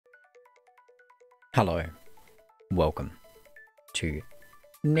Hello, welcome to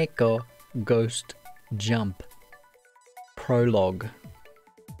Neko Ghost Jump Prologue.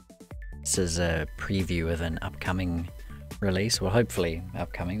 This is a preview of an upcoming release, well hopefully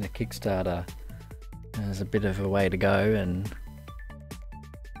upcoming. The Kickstarter has a bit of a way to go and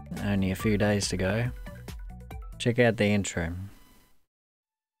only a few days to go. Check out the intro.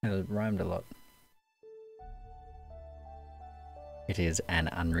 It rhymed a lot. It is an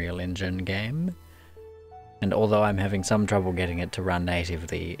Unreal Engine game. And although I'm having some trouble getting it to run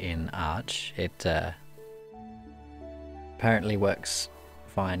natively in Arch, it apparently works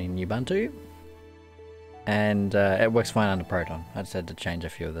fine in Ubuntu. And it works fine under Proton. I just had to change a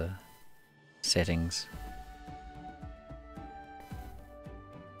few of the settings.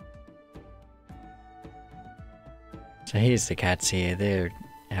 So here's the cats here. They're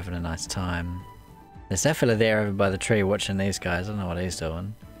having a nice time. There's that fella there over by the tree watching these guys. I don't know what he's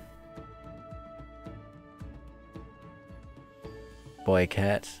doing. Boy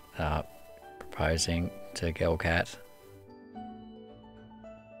cat proposing to girl cat.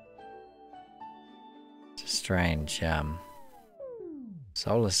 It's a strange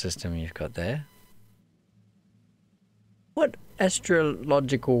solar system you've got there. What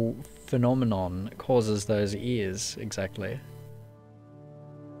astrological phenomenon causes those ears exactly?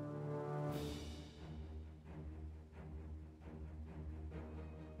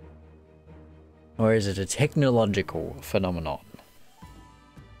 Or is it a technological phenomenon?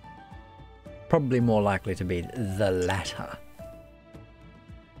 Probably more likely to be the latter.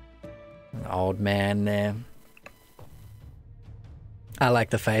 An old man there. I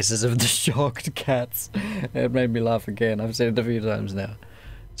like the faces of the shocked cats. It made me laugh again. I've said it a few times now.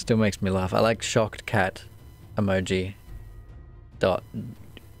 Still makes me laugh. I like shocked cat emoji. Dot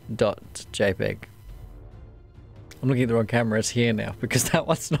JPEG. I'm looking at the wrong camera. It's here now because that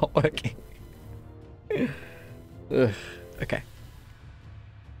one's not working. Ugh. Okay.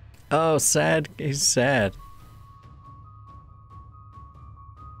 Oh, sad. He's sad.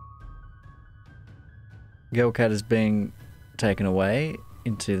 Girl cat is being taken away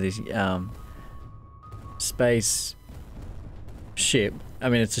into this space ship. I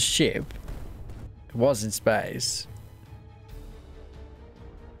mean, it's a ship. It was in space.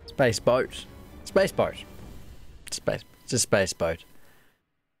 Space boat. Space boat. Space. It's a space boat.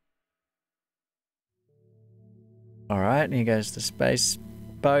 Alright, here goes the space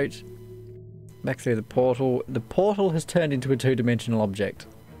boat. Back through the portal. The portal has turned into a two-dimensional object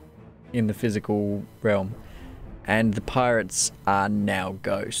in the physical realm. And the pirates are now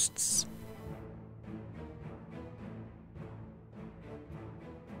ghosts.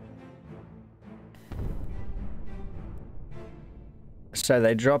 So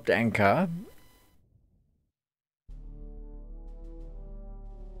they dropped anchor.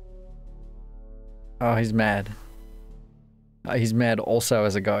 Oh, he's mad. He's mad also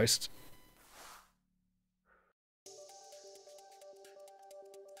as a ghost.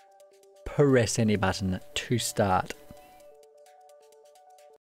 Press any button to start.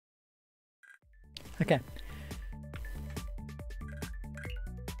 Okay.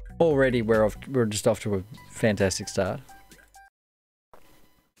 Already we're just off to a fantastic start.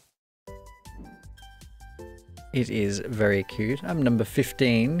 It is very cute. I'm number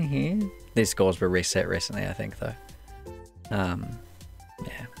 15 here. These scores were reset recently, I think, though.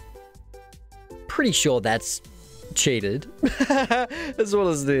 Yeah. Pretty sure that's cheated. As well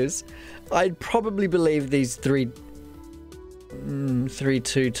as this. I'd probably believe these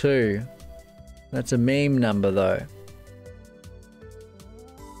 322. That's a meme number, though.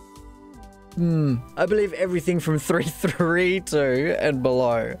 I believe everything from 332 and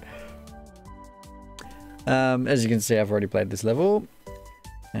below. As you can see, I've already played this level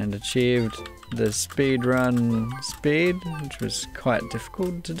and achieved the speedrun speed, which was quite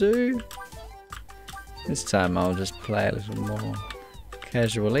difficult to do. This time I'll just play a little more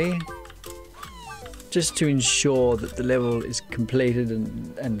casually, just to ensure that the level is completed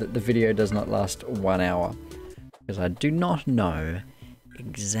and that the video does not last 1 hour, because I do not know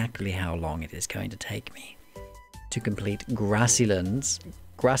exactly how long it is going to take me to complete Grasslands.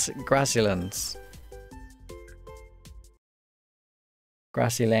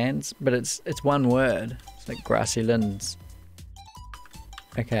 Grasslands, but it's one word. It's like Grasslands.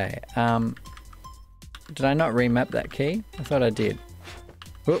 Okay, did I not remap that key? I thought I did.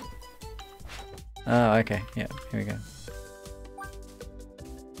 Whoop. Oh, okay, yeah, here we go.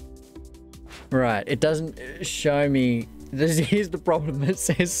 Right, it doesn't show me, here's the problem, it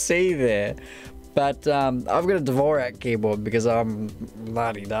says C there, but I've got a Dvorak keyboard because I'm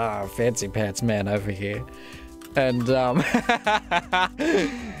la-di-da fancy pants man over here. and I've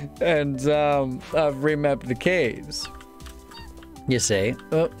remapped the keys. You see?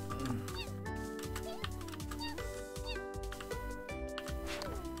 Oh.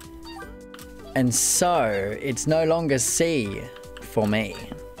 And so it's no longer C for me.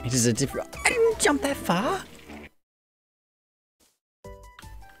 It is a different. I didn't jump that far.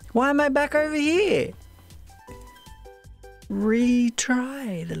 Why am I back over here?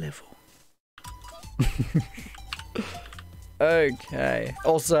 Retry the level. Okay.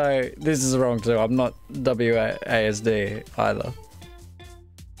 Also, this is wrong too. I'm not WASD either.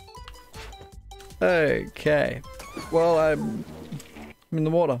 Okay. Well, I'm in the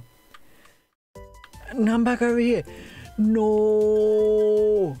water. And I'm back over here.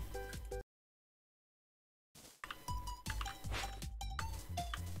 No.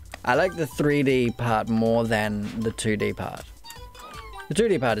 I like the 3D part more than the 2D part. The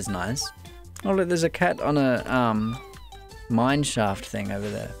 2D part is nice. Oh look, there's a cat on a mine shaft thing over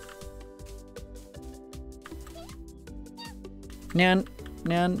there. Nyan,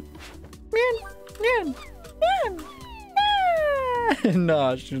 nyan, nyan, nyan, nyan, nyan. No,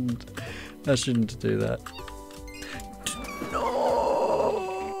 I shouldn't. I shouldn't do that. No.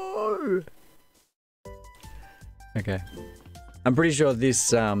 Okay. I'm pretty sure this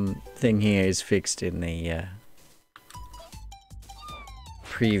thing here is fixed in the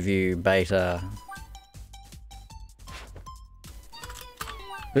preview beta.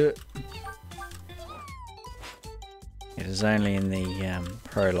 It is only in the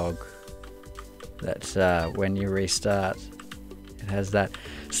prologue that when you restart, it has that.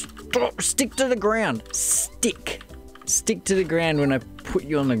 Stop! Stick to the ground! Stick! Stick to the ground when I put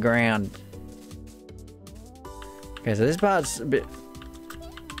you on the ground. Okay, so this part's a bit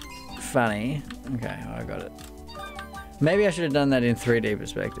funny. Okay, I got it. Maybe I should have done that in 3D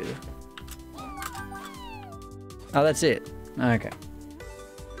perspective. Oh, that's it. Okay.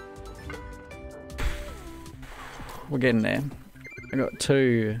 We're getting there. I got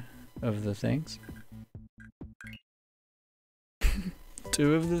 2 of the things.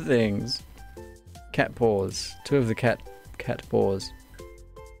 2 of the things. Cat paws. 2 of the cat paws.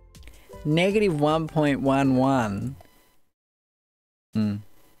 Negative 1.11.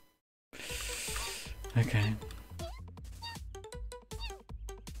 Okay.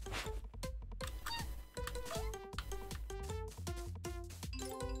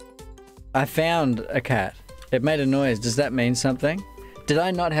 I found a cat. It made a noise. Does that mean something? Did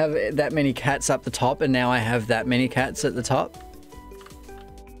I not have that many cats up the top and now I have that many cats at the top?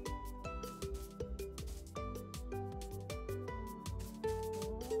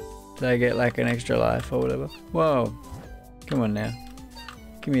 Did I get like an extra life or whatever? Whoa. Come on now.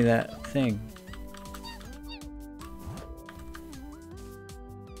 Give me that thing.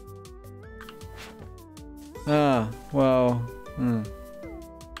 Ah, well.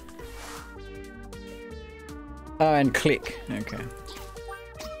 Oh, and click. Okay.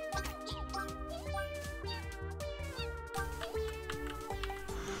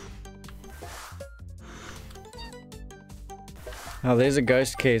 Oh, these are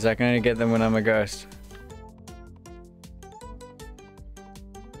ghost keys. I can only get them when I'm a ghost.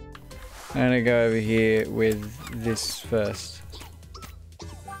 I'm gonna go over here with this first.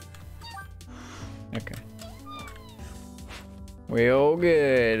 Okay. We all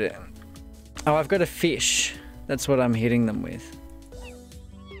good. Oh, I've got a fish. That's what I'm hitting them with.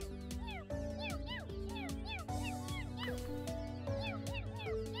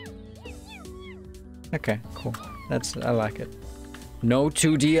 Okay, cool. I like it. No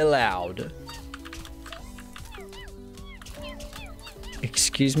 2D allowed.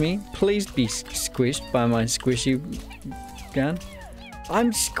 Excuse me? Please be squished by my squishy gun.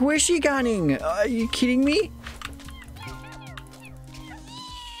 I'm squishy gunning! Are you kidding me?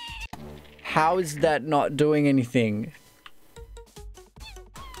 How is that not doing anything?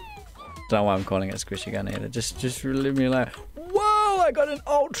 Don't know why I'm calling it squishy gun either. Just leave me alone. Whoa! I got an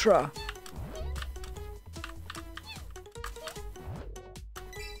ultra!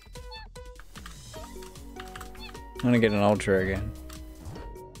 I'm gonna get an ultra again.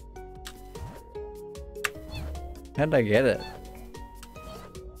 How did I get it?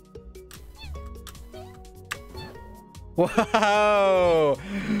 Whoa!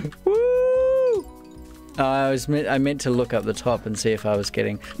 Woo! I meant to look up the top and see if I was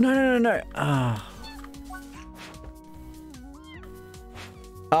getting. No. Ah.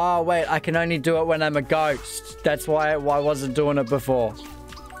 Oh wait, I can only do it when I'm a ghost. That's why I wasn't doing it before.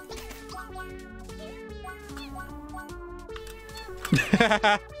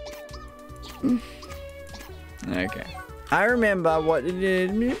 Okay. I remember what it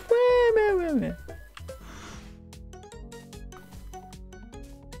is.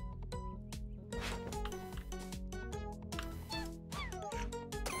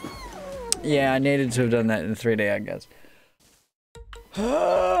 Yeah, I needed to have done that in 3D, I guess.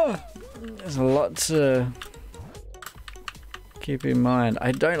 There's a lot to keep in mind.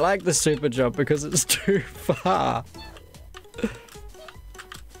 I don't like the super jump because it's too far.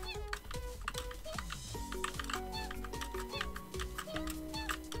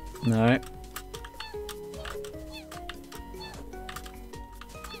 No.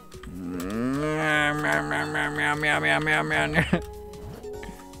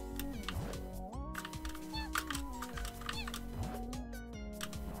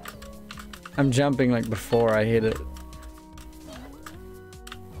 I'm jumping like before I hit it.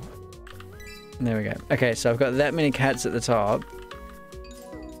 There we go. Okay, so I've got that many cats at the top.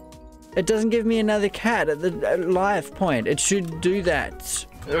 It doesn't give me another cat at the life point. It should do that.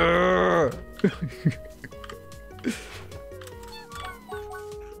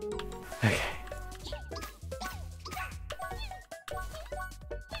 Okay.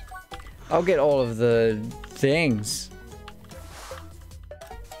 I'll get all of the things.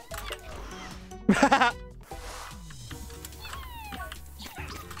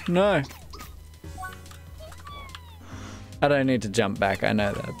 No. I don't need to jump back, I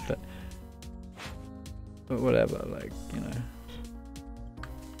know that, but whatever, like, you know.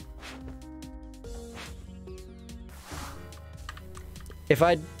 If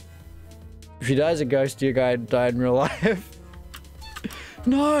he dies a ghost, your guy died in real life.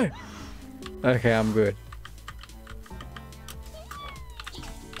 No! Okay, I'm good.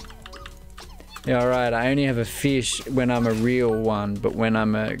 Yeah, alright, I only have a fish when I'm a real one, but when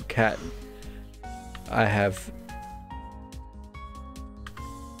I'm a cat, I have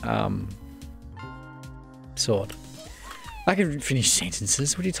sword. I can finish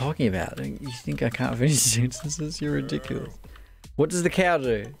sentences. What are you talking about? You think I can't finish sentences? You're ridiculous. What does the cow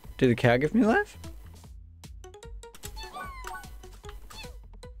do? Did the cow give me life?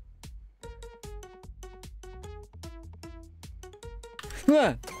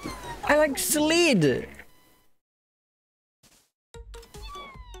 I like slid.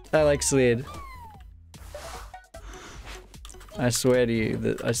 I like slid. I swear to you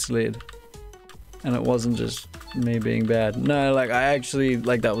that I slid. And it wasn't just me being bad. No, like I actually,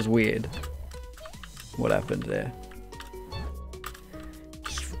 like that was weird. What happened there?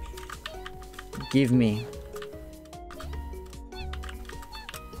 Give me.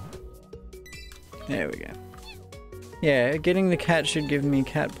 There we go. Yeah, getting the cat should give me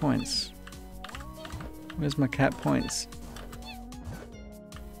cat points. Where's my cat points?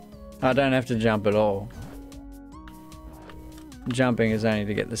 I don't have to jump at all. Jumping is only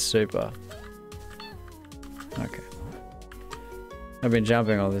to get the super. Okay. I've been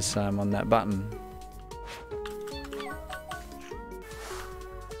jumping all this time on that button.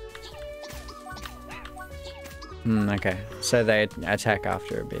 Okay. So they attack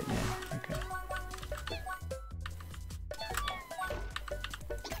after a bit, yeah. Okay.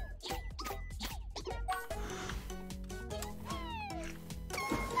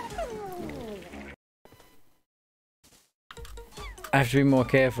 I have to be more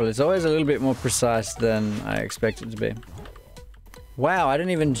careful. It's always a little bit more precise than I expect it to be. Wow, I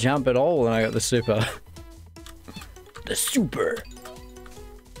didn't even jump at all when I got the super. The super.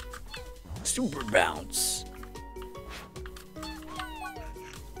 Super bounce.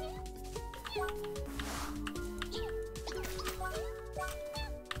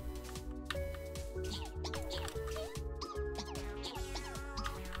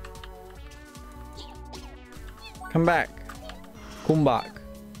 Come back. Come back.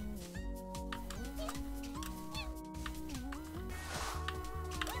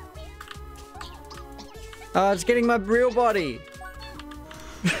 Oh, it's getting my real body.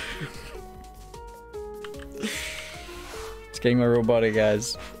 It's getting my real body,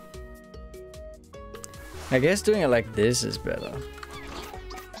 guys. I guess doing it like this is better.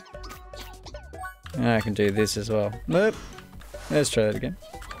 And I can do this as well. Nope. Let's try that again.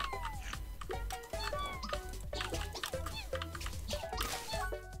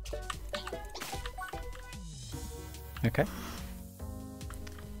 Okay.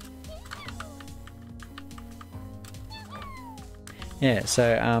 Yeah,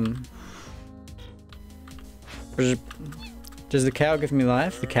 so, does the cow give me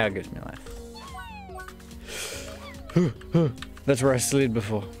life? The cow gives me life. That's where I slid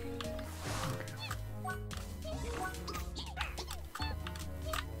before.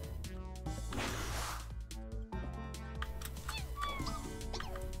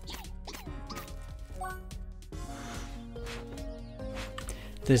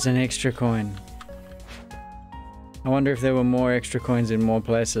 There's an extra coin. I wonder if there were more extra coins in more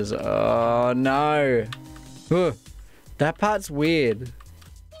places. Oh no! Ugh. That part's weird.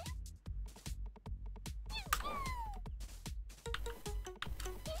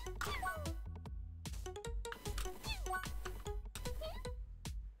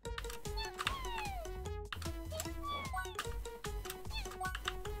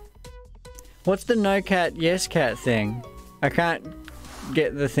 What's the no cat, yes cat thing? I can't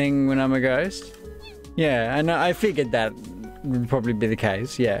get the thing when I'm a ghost? Yeah, I know. I figured that would probably be the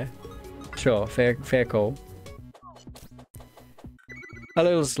case, yeah. Sure, fair call. A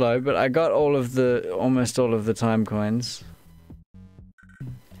little slow, but I got almost all of the time coins.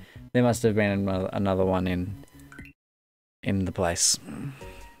 There must have been another one in the place.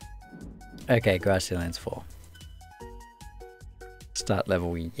 Okay, Grasslands 4. Start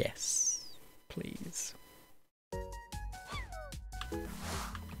level, yes. Please.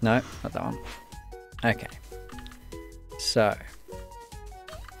 No, not that one. Okay. So,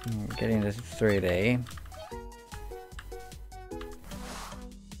 getting into 3D.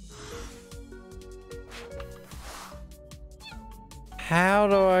 How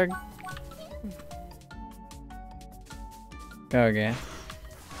do I go again?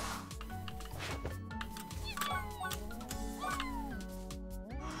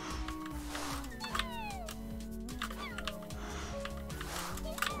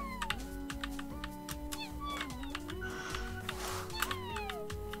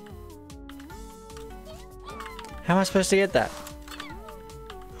 How am I supposed to get that?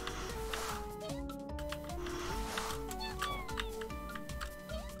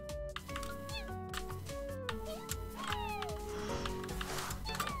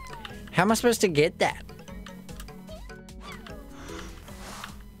 How am I supposed to get that?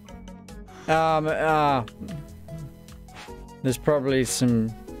 There's probably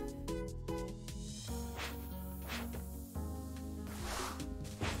some...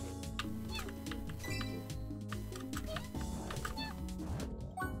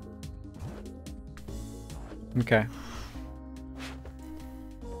 Okay.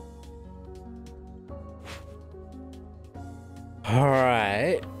 All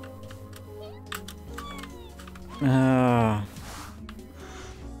right.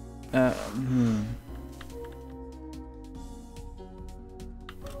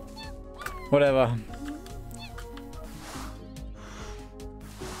 Whatever.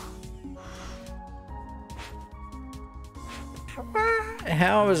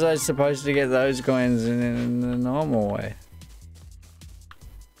 How was I supposed to get those coins in the normal way?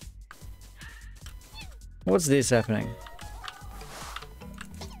 What's this happening?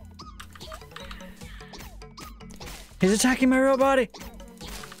 He's attacking my real body!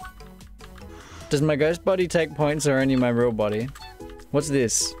 Does my ghost body take points or only my real body? What's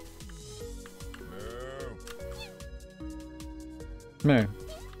this? No.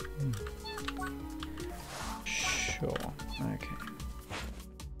 Sure. Okay.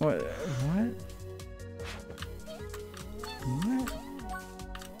 What? What?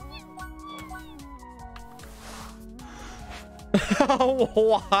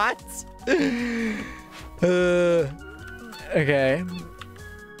 What? Okay.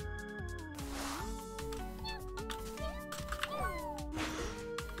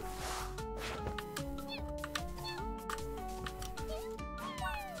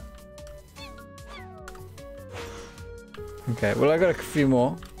 Okay, well I got a few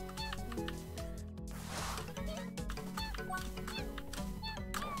more.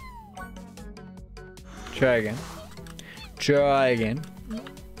 Try again. Try again.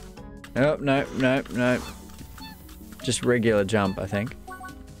 Oh, no, no, no. Just regular jump, I think.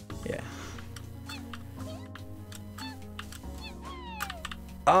 Yeah.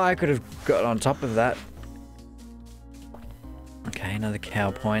 Oh, I could have got on top of that. Okay, another cow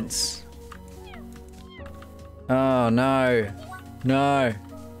points. Oh, no. No.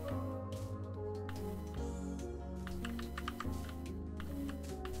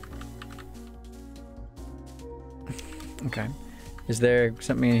 Okay. Is there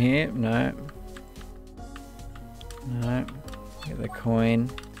something in here? No. No. Get the coin.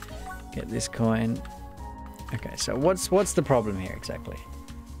 Get this coin. Okay, so what's the problem here exactly?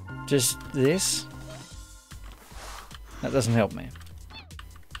 Just this? That doesn't help me.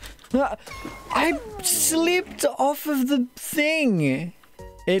 I slipped off of the thing.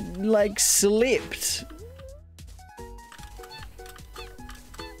 It like slipped.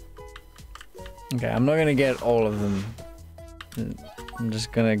 Okay, I'm not gonna get all of them. I'm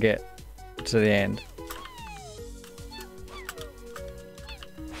just gonna get to the end.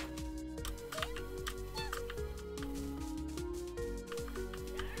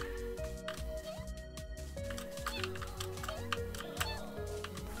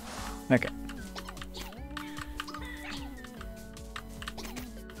 Okay.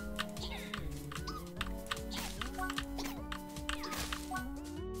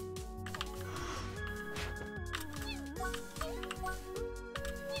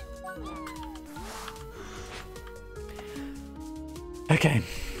 Okay.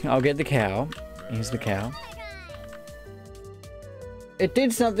 I'll get the cow. Here's the cow. It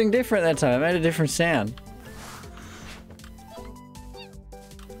did something different that time. It made a different sound.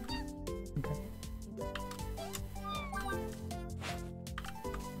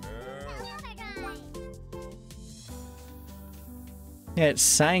 Yeah, it's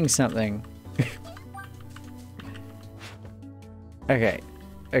saying something. Okay.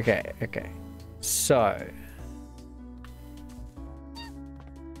 So.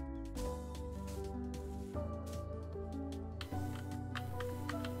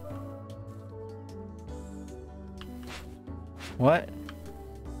 What?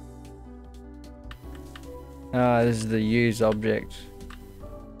 Ah, this is the use object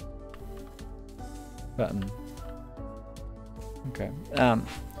button. Okay.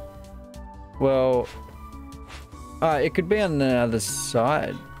 Well, it could be on the other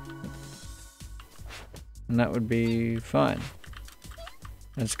side, and that would be fine.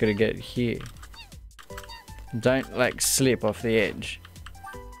 I just gotta get it here. Don't like slip off the edge.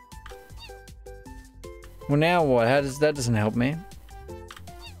 Well, now what? How does that doesn't help me?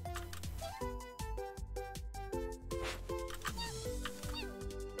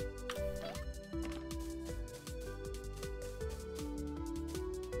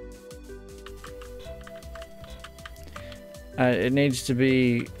 It needs to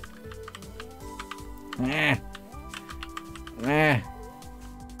be.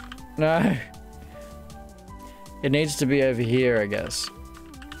 No. It needs to be over here, I guess.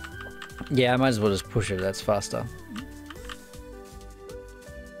 Yeah, I might as well just push it. That's faster.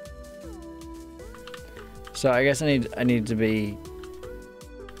 So I guess I need to be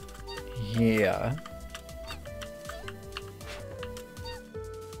here.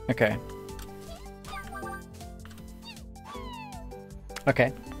 Okay.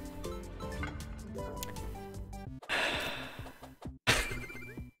 Okay.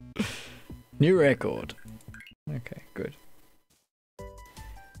 New record. Okay, good.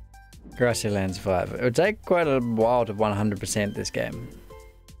 Grassy-Lands 5. It would take quite a while to 100% this game.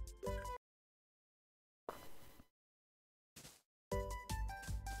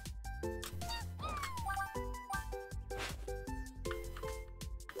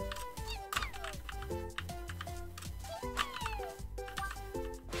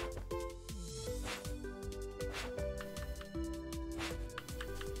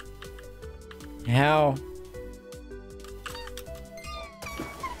 How?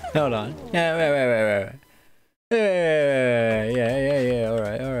 Hold on. Yeah, wait. Yeah. All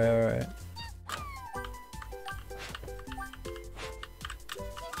right.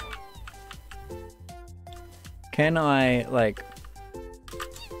 Can I like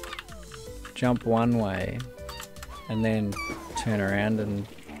jump one way and then turn around and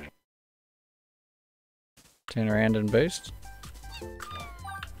boost?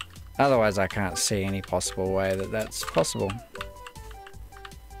 Otherwise, I can't see any possible way that that's possible.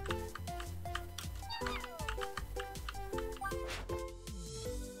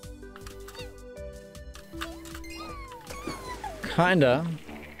 Kinda.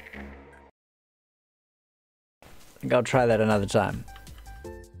 I think I'll try that another time.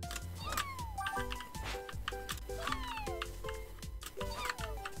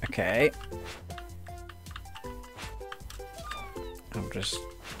 Okay. I'll just...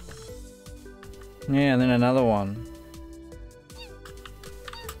 Yeah, and then another one.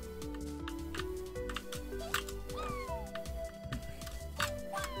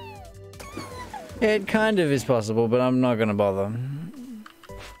 It kind of is possible, but I'm not gonna bother.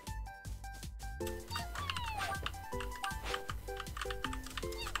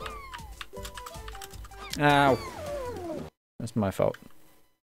 Ow. That's my fault.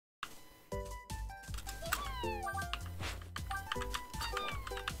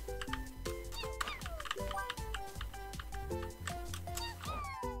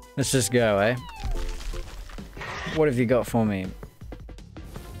 Let's just go, eh? What have you got for me?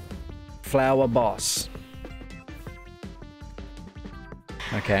 Flower boss.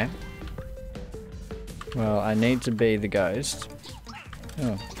 Okay. Well, I need to be the ghost.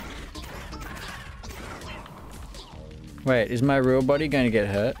 Oh. Wait, is my real body going to get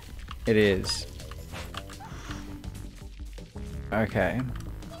hurt? It is. Okay.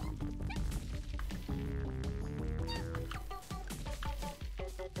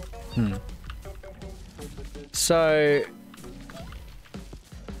 So...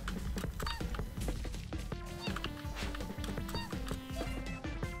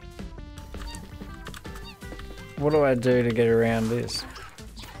 what do I do to get around this?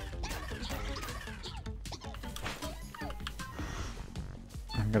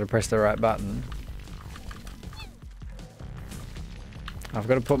 I've got to press the right button. I've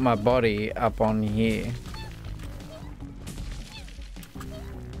got to put my body up on here.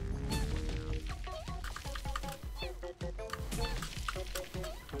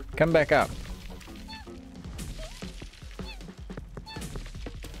 Come back up.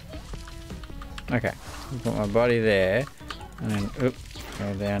 Okay, put my body there, and then oop,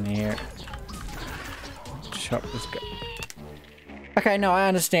 go down here. Chop this guy. Okay, no, I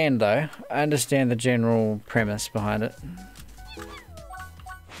understand though. I understand the general premise behind it.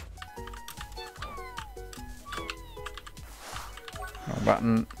 Wrong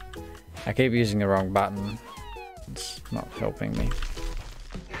button. I keep using the wrong button. It's not helping me.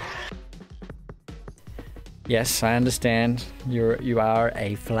 Yes, I understand. You are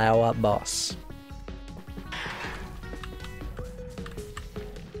a flower boss.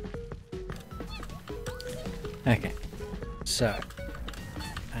 Okay, so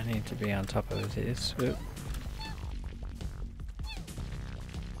I need to be on top of this. Oop.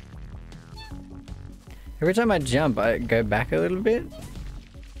 Every time I jump, I go back a little bit.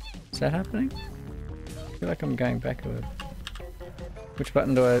 Is that happening? I feel like I'm going back a little. Which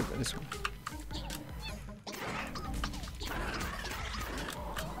button do I... This one.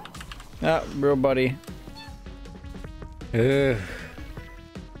 Ah, real body. Ugh.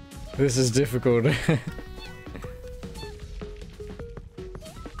 This is difficult.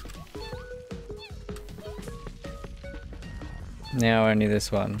 Now only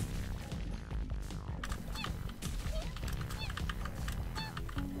this one.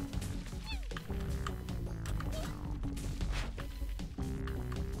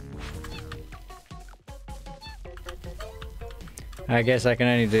 I guess I can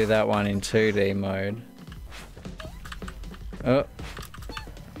only do that one in 2D mode. Oh.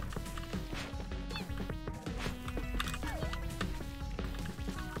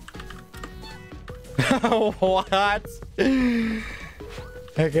 What?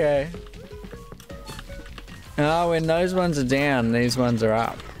 Okay. Oh, when those ones are down, these ones are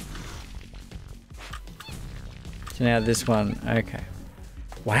up. So now this one, okay.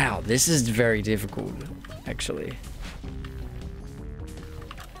 Wow, this is very difficult, actually.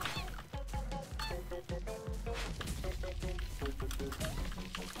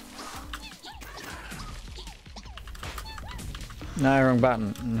 No, wrong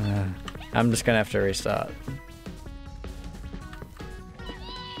button. I'm just gonna have to restart.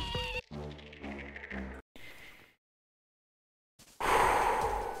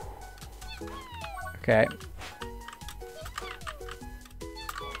 Okay.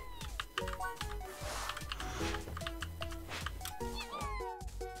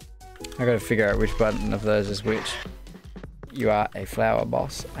 I gotta figure out which button of those is which. You are a flower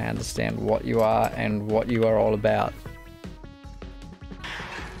boss. I understand what you are and what you are all about.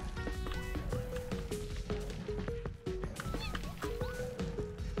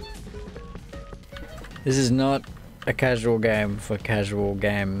 This is not a casual game for casual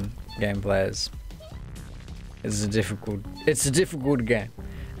game players. It's a difficult game.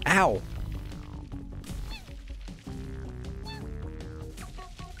 Ow!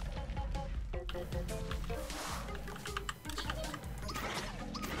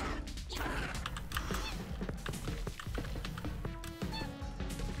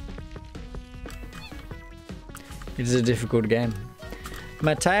 It is a difficult game.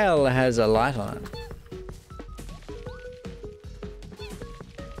 My tail has a light on it.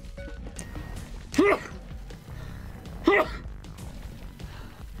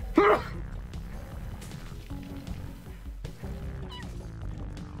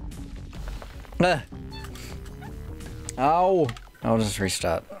 Oh! I'll just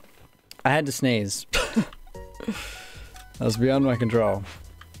restart. I had to sneeze. That was beyond my control.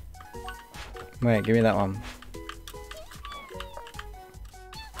 Wait, give me that one.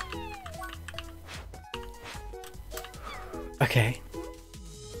 Okay.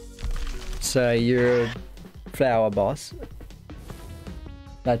 So you're a flower boss.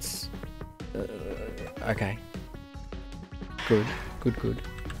 That's... okay. Good, good, good.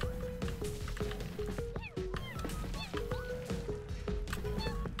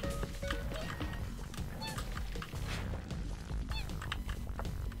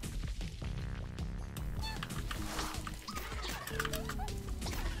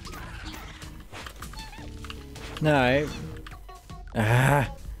 No. Ah.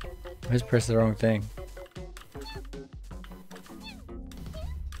 I always press the wrong thing.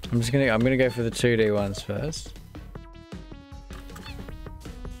 I'm gonna go for the 2D ones first.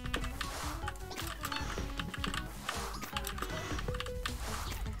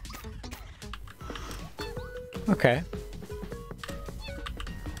 Okay.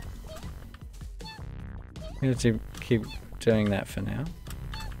 I'm gonna keep doing that for now.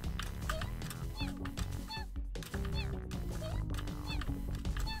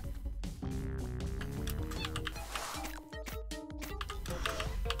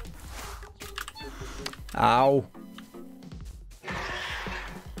 Ow.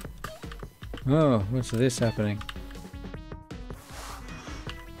 Oh, what's this happening?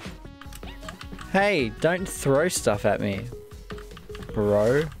 Hey, don't throw stuff at me,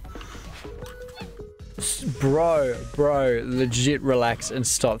 bro. Bro, legit relax and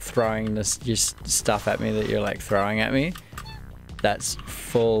stop throwing this just stuff at me that you're like throwing at me. That's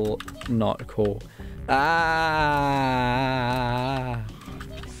full not cool. Ah!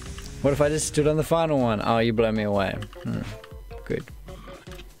 What if I just stood on the final one? Oh, you blow me away. Good.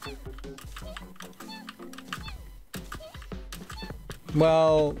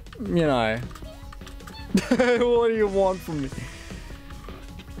 Well, you know. What do you want from me?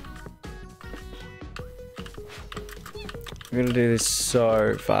 I'm gonna do this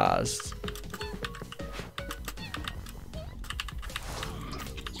so fast.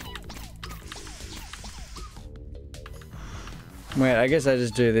 Wait, I guess I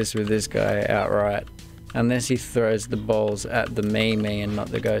just do this with this guy outright. Unless he throws the balls at the me and not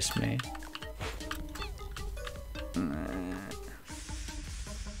the ghost me.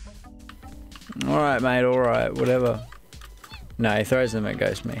 Alright, mate, alright, whatever. No, he throws them at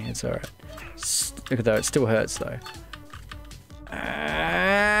ghost me, it's alright. Look at that, it still hurts though.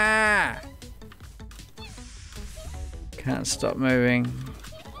 Can't stop moving.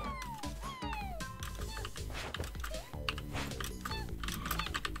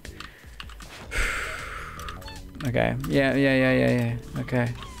 Okay. Yeah.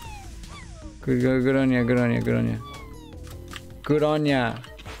 Okay. Good on ya. Good on ya.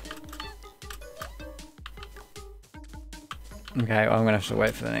 Okay, well, I'm gonna have to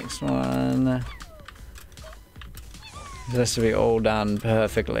wait for the next one. This has to be all done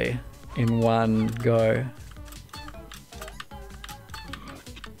perfectly in one go.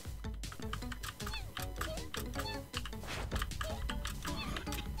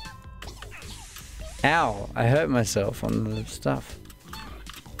 Ow! I hurt myself on the stuff.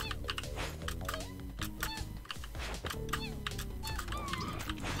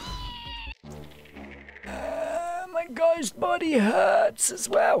 My ghost body hurts as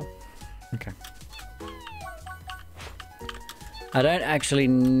well. Okay. I don't actually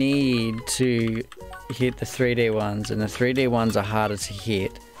need to hit the 3D ones, and the 3D ones are harder to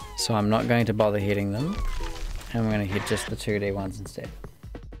hit, so I'm not going to bother hitting them. And I'm going to hit just the 2D ones instead.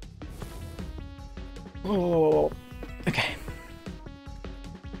 Oh, okay.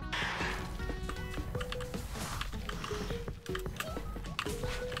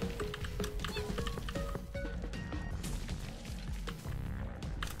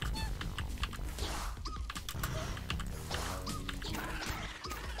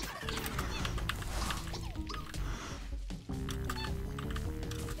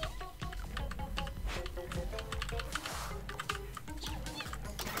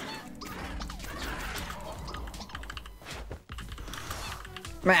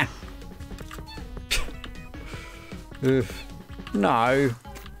 Meh. Oof. No.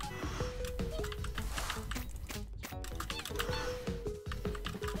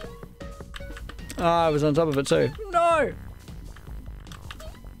 Oh, I was on top of it too. No!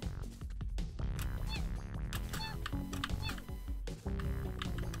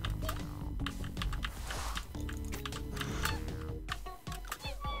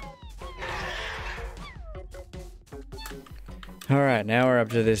 Alright, now we're up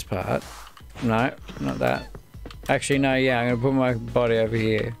to this part. No, not that. Actually, no, yeah, I'm gonna put my body over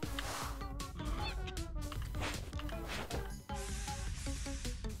here.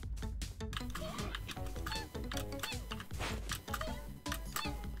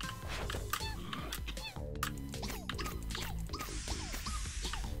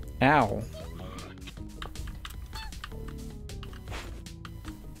 Ow.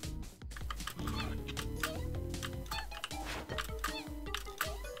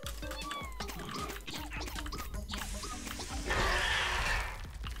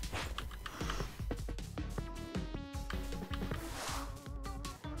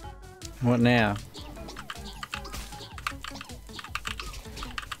 What now?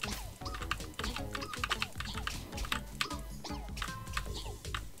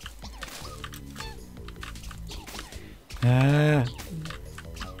 Ah.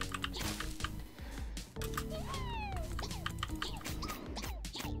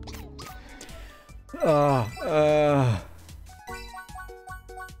 Oh,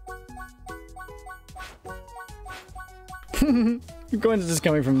 The coins are just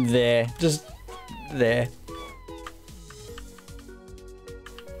coming from there. Just there.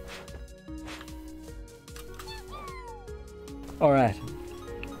 Alright.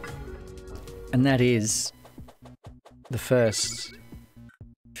 And that is the first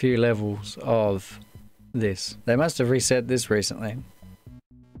few levels of this. They must have reset this recently.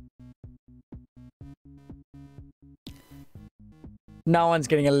 No one's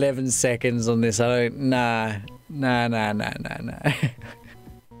getting 11 seconds on this. I don't... Nah. Nah.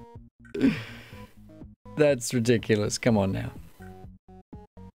 That's ridiculous. Come on now.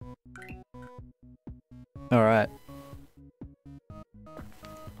 Alright.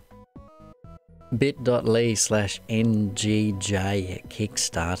 bit.ly/NGJ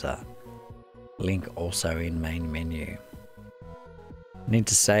Kickstarter. Link also in main menu. Need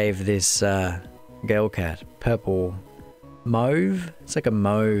to save this girl cat. Purple mauve? It's like a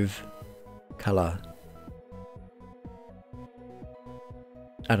mauve colour.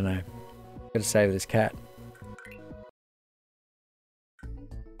 I don't know. Gotta save this cat.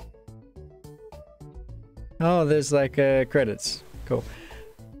 Oh, there's like credits. Cool.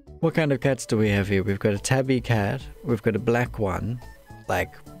 What kind of cats do we have here? We've got a tabby cat. We've got a black one.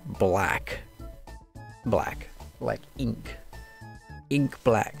 Like black. Black. Like ink. Ink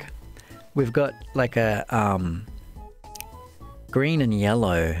black. We've got like a green and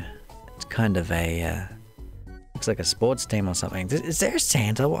yellow. It's kind of a looks like a sports team or something. Is there a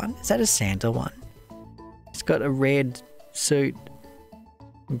Santa one? Is that a Santa one? It's got a red suit,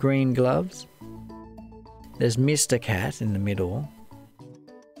 green gloves. There's Mr. Cat in the middle.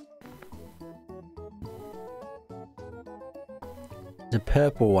 There's a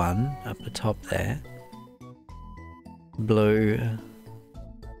purple one up the top there. Blue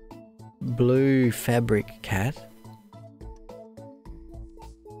fabric cat.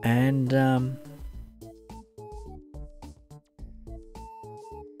 And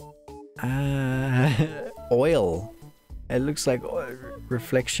oil. It looks like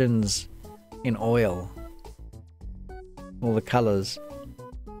reflections in oil. All the colors.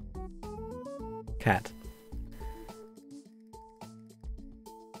 Cat.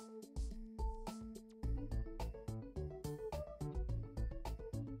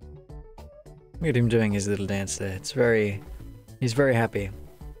 Look at him doing his little dance there. It's very... He's very happy.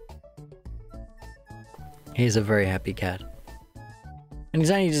 He's a very happy cat. And he's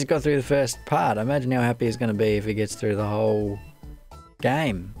only just got through the first part. Imagine how happy he's going to be if he gets through the whole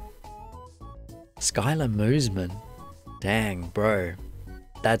game. Skylar Moosman. Dang, bro.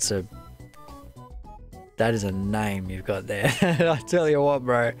 That is a name you've got there. I tell you what,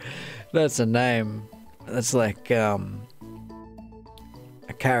 bro. That's a name. That's like, a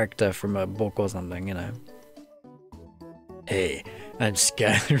character from a book or something, you know. Hey, I'm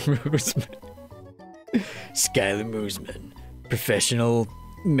Skylar Moosman. Skylar Moosman. Professional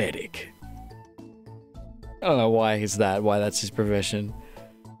medic. I don't know why that's his profession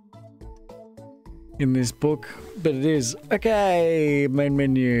in this book, but it is. Okay, main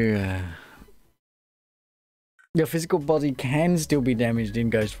menu. Your physical body can still be damaged in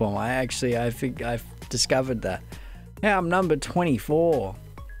ghost form. I think I've discovered that. Now I'm number 24.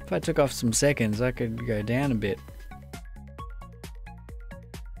 If I took off some seconds, I could go down a bit.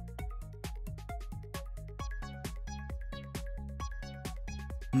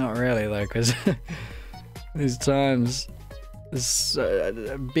 Not really though, because there's times there's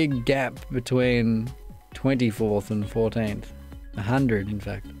a big gap between 24th and 14th. 100 in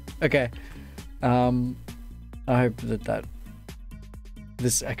fact. Okay. I hope that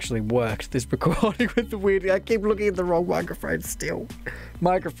this actually worked. This recording with the weird... I keep looking at the wrong microphone still.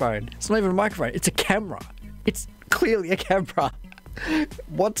 Microphone. It's not even a microphone. It's a camera. It's clearly a camera.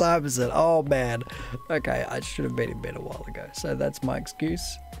 What time is it? Oh man. Okay, I should have been in bed a while ago. So that's my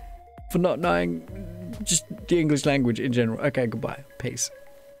excuse for not knowing just the English language in general. Okay, goodbye. Peace.